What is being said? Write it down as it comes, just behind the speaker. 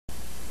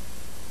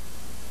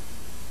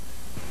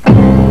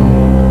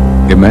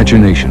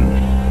Imagination.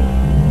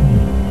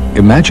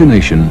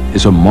 Imagination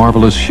is a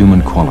marvelous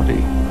human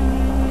quality.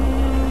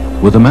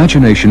 With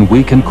imagination,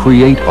 we can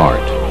create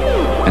art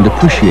and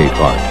appreciate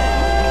art.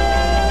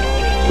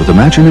 With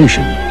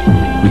imagination,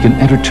 we can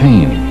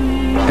entertain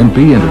and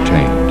be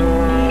entertained.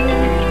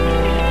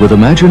 With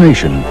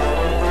imagination,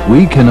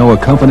 we can know a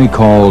company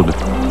called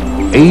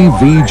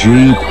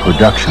AVG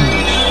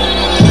Productions.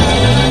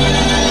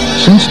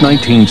 Since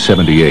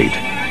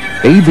 1978,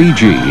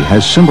 AVG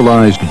has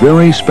symbolized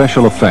very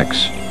special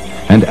effects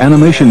and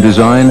animation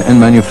design and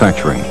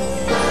manufacturing,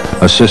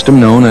 a system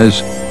known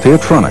as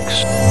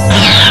theatronics.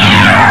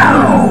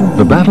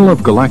 The Battle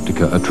of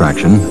Galactica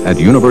attraction at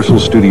Universal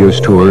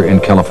Studios Tour in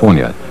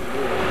California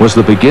was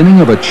the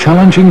beginning of a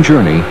challenging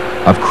journey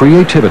of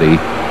creativity,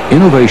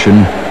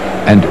 innovation,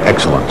 and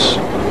excellence.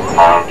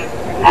 All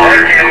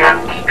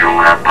humans, you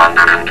have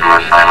blended into a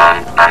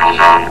silent battle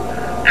zone.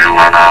 You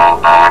are now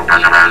our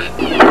prisoners.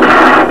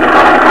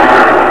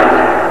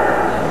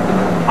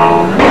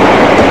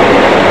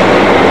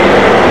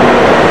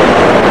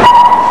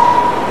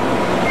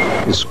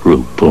 This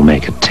group will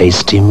make a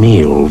tasty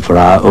meal for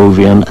our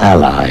Ovian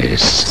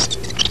allies.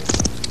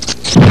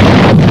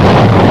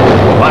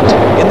 What?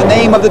 In the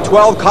name of the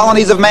 12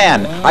 colonies of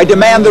man, I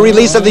demand the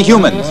release of the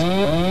humans.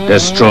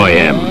 Destroy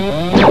him.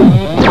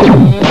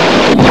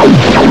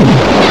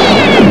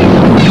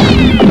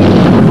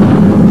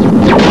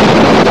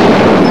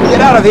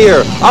 Get out of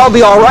here. I'll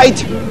be all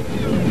right.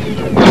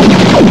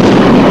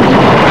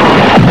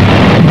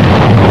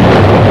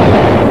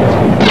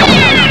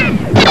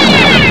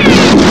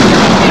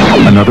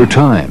 Another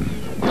time,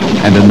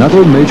 and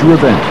another major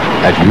event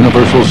at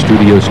Universal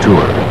Studios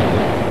Tour.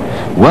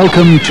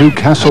 Welcome to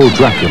Castle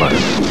Dracula,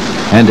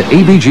 and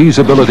AVG's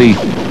ability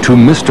to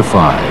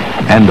mystify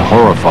and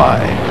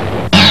horrify.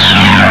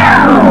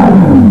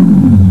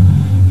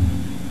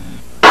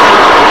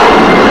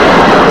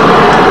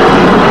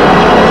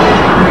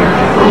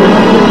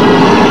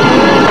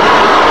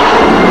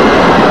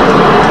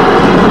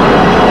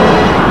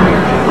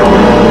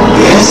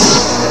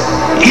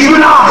 Yes,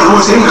 even I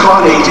was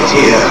incarnated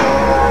here.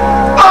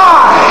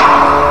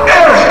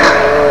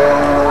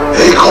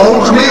 They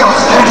called me a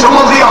Phantom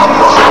of the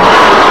Opera.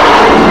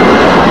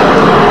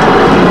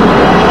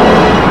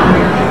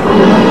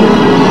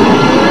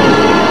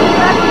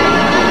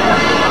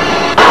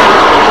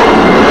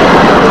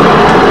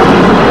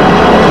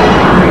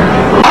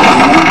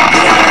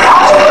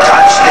 Don't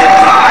touch the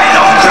bride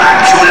of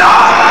Dracula.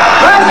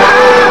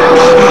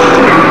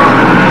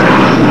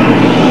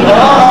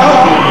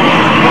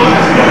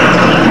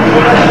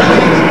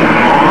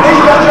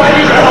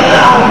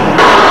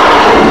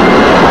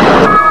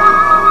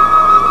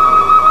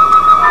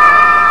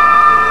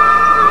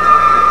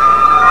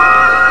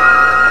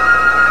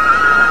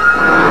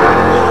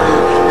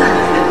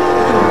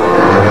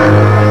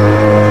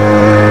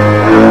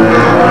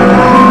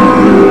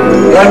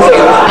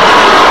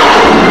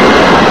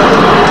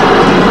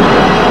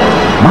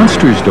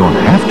 Monsters don't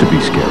have to be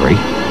scary.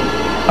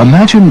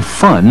 Imagine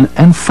fun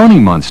and funny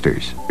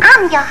monsters.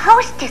 I'm your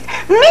hostess,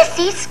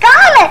 Missy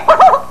Scarlet.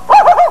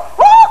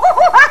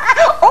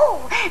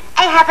 Oh,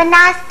 I have a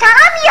nice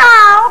time,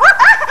 y'all.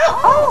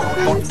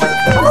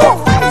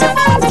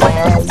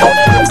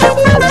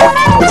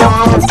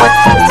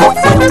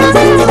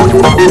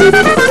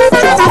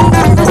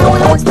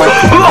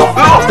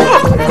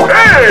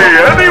 Hey,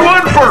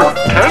 anyone for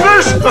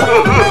tennis?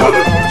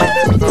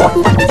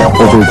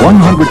 Over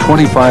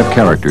 125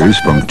 characters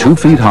from 2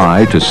 feet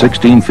high to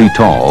 16 feet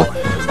tall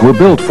were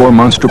built for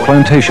Monster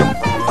Plantation,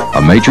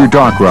 a major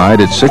dark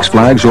ride at Six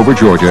Flags Over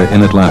Georgia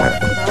in Atlanta.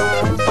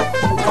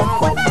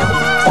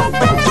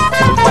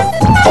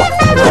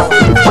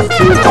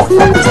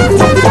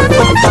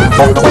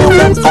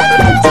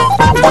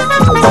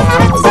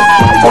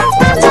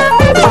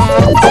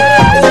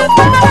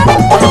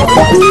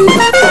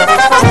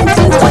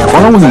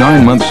 Following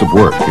 9 months of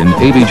work in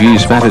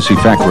AVG's Fantasy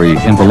Factory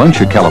in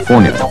Valencia,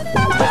 California,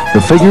 the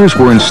figures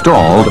were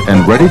installed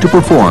and ready to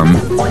perform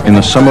in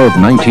the summer of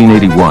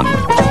 1981.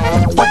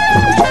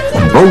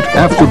 Boat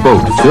after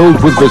boat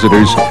filled with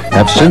visitors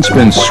have since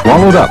been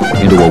swallowed up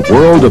into a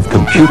world of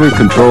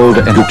computer-controlled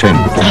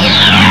entertainment.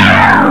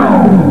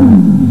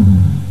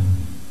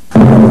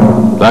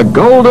 The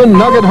Golden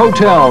Nugget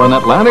Hotel in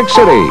Atlantic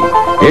City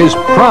is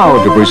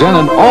proud to present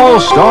an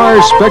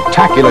all-star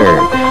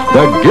spectacular,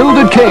 The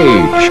Gilded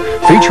Cage,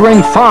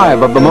 featuring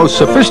 5 of the most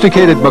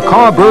sophisticated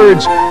macaw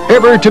birds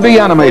ever to be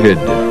animated.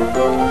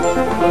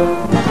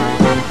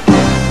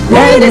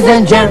 Ladies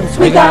and gents,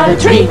 we got a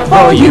treat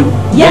for you.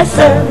 Yes,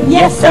 sir,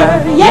 yes,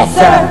 sir, yes,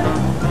 sir.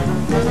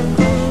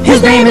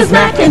 His name is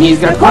Mac and he's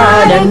got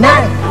quite a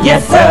knack.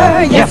 Yes,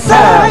 sir, yes,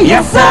 sir,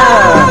 yes, sir.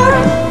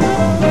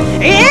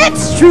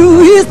 It's true,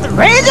 he's the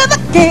rage of the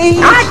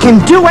cage. I can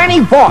do any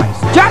voice.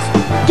 Just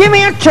give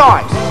me a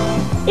choice.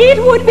 It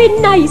would be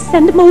nice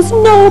and most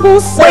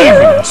noble, sir. Wait a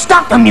minute,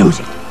 stop the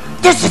music.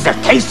 This is a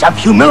case of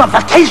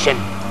humilification.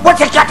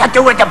 What's it got to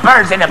do with the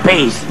birds and the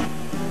bees?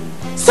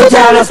 So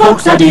tell us,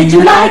 folks, how did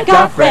you like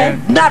our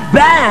friend? Not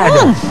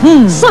bad.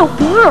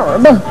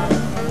 Superb.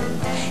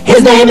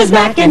 His name is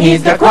Mac and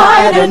he's got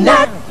quite a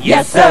knack.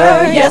 Yes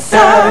sir, yes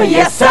sir,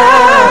 yes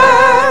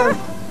sir.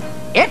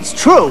 It's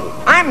true.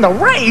 I'm the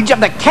rage of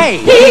the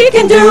cave. He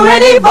can do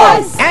any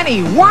voice,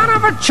 Any one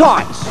of a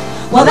choice.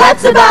 well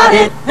that's about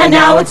it, and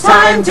now it's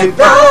time to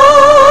go.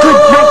 Good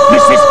night,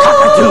 Mrs.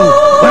 Cockatoo,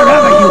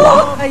 wherever you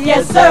are.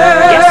 Yes sir,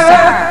 Yes,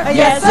 sir.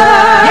 yes sir,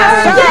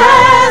 Yes, sir.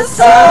 yes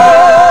sir.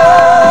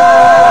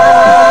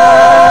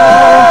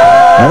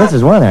 Now this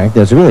is one act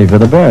that's really for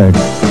the birds.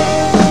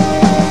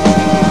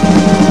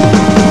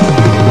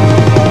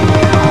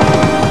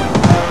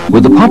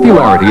 With the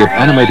popularity of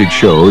animated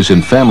shows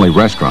in family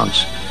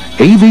restaurants,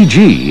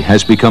 AVG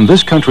has become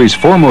this country's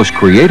foremost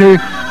creator,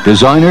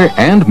 designer,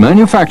 and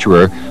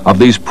manufacturer of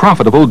these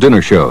profitable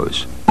dinner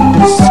shows.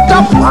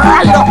 Step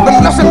right up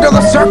and listen to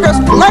the Circus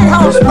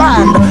Playhouse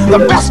Band, the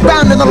best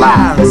band in the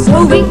land.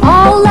 So we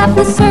all left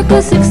the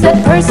circus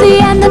except Percy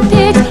and the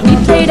pigs. We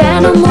played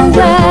animal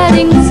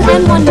weddings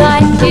and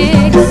one-night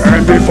gigs.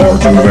 And before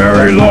too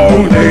very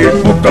long, they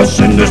booked us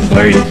in this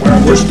place where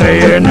we're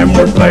staying and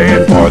we're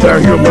playing for their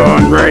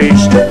human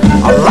race.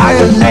 A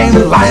lion named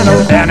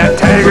Lionel And a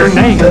tiger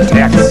named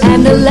Tex.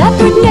 And a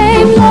leopard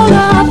named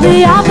Lola of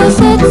the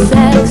opposite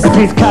sex.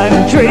 His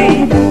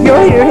country,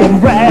 you'll hear him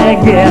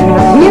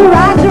bragging. He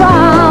rides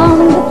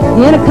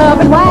around in a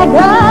covered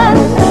wagon.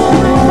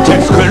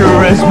 Tex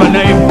Critter is my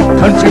name,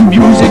 country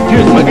music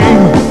is my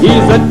game.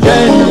 He's a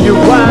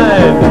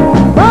genuine,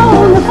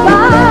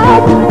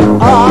 Bonafide,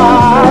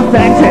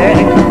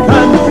 Authentic,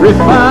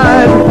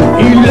 countrified,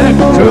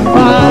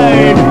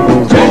 electrified,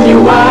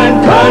 genuine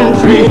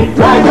country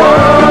dragon.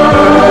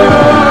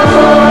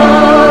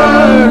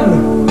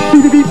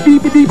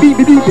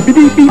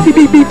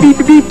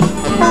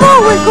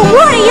 Bullwinkle,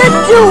 what are you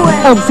doing?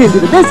 I'm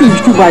sending a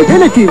message to my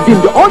relatives in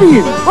the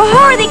audience. Well,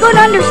 how are they going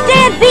to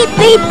understand beep,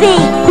 beep,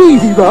 beep?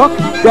 Easy, Rock.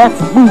 That's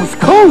Moose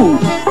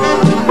code.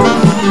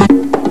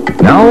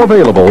 Now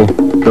available,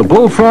 the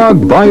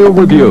Bullfrog Bio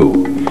Review,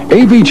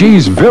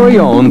 AVG's very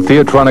own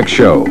theatronic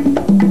show.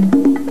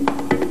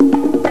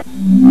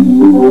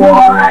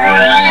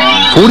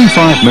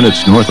 45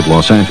 minutes north of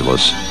Los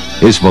Angeles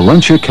is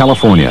Valencia,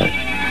 California,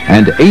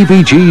 and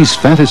AVG's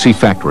Fantasy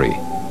Factory.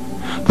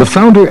 The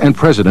founder and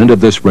president of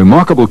this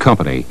remarkable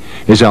company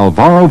is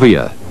Alvaro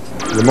Villa.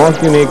 The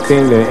most unique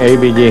thing that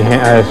AVG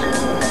has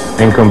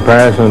in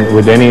comparison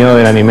with any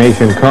other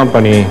animation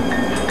company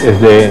is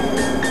the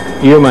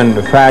human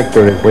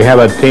factor. We have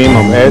a team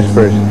of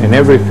experts in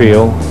every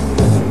field: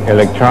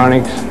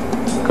 electronics,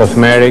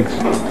 cosmetics,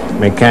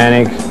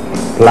 mechanics,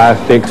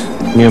 plastics,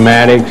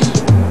 pneumatics,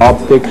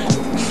 optics.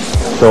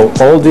 So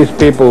all these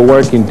people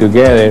working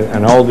together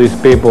and all these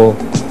people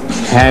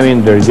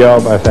having their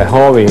job as a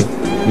hobby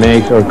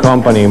makes our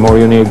company more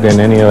unique than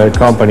any other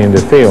company in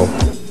the field.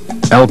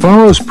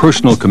 Alvaro's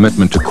personal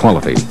commitment to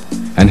quality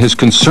and his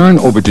concern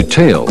over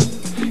detail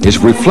is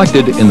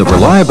reflected in the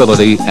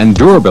reliability and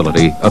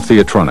durability of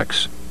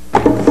theatronics.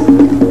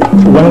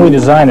 When we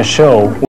design a show,